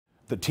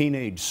The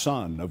teenage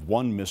son of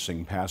one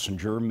missing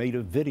passenger made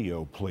a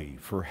video plea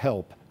for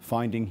help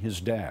finding his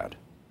dad.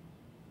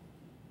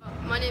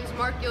 My name's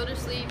Mark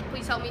Gildersleeve.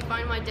 Please help me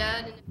find my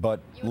dad.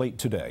 But late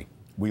today,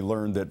 we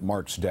learned that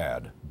Mark's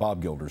dad,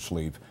 Bob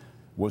Gildersleeve,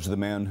 was the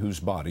man whose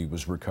body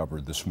was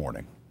recovered this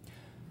morning.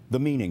 The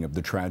meaning of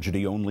the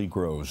tragedy only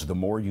grows the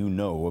more you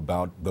know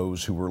about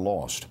those who were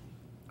lost.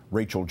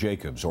 Rachel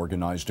Jacobs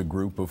organized a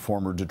group of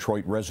former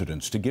Detroit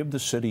residents to give the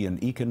city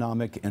an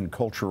economic and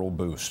cultural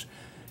boost.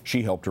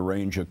 She helped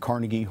arrange a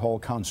Carnegie Hall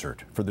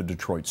concert for the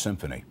Detroit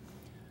Symphony.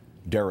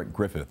 Derek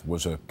Griffith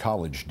was a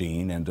college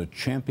dean and a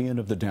champion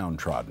of the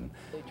downtrodden.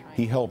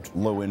 He helped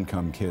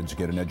low-income kids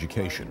get an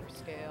education.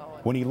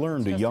 When he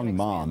learned a young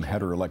mom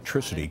had her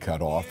electricity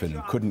cut off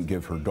and couldn't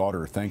give her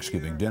daughter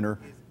Thanksgiving dinner,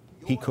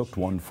 he cooked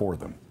one for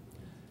them.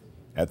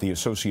 At the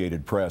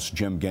Associated Press,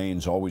 Jim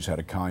Gaines always had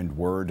a kind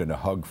word and a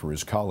hug for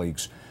his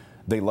colleagues.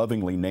 They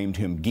lovingly named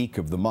him Geek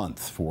of the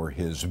Month for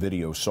his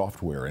video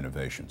software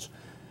innovations.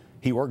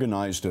 He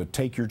organized a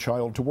Take Your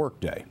Child to Work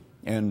Day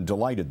and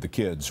delighted the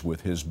kids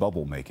with his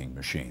bubble-making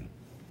machine.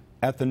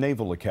 At the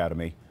Naval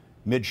Academy,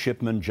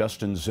 midshipman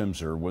Justin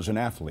Zimzer was an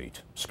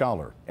athlete,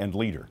 scholar, and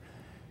leader.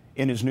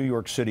 In his New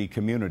York City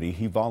community,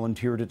 he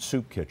volunteered at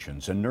soup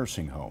kitchens and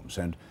nursing homes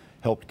and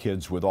helped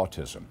kids with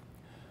autism.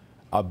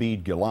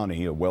 Abid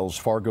Gilani, a Wells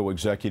Fargo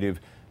executive,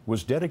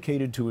 was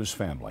dedicated to his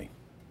family.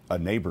 A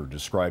neighbor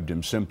described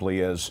him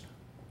simply as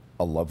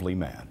a lovely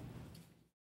man.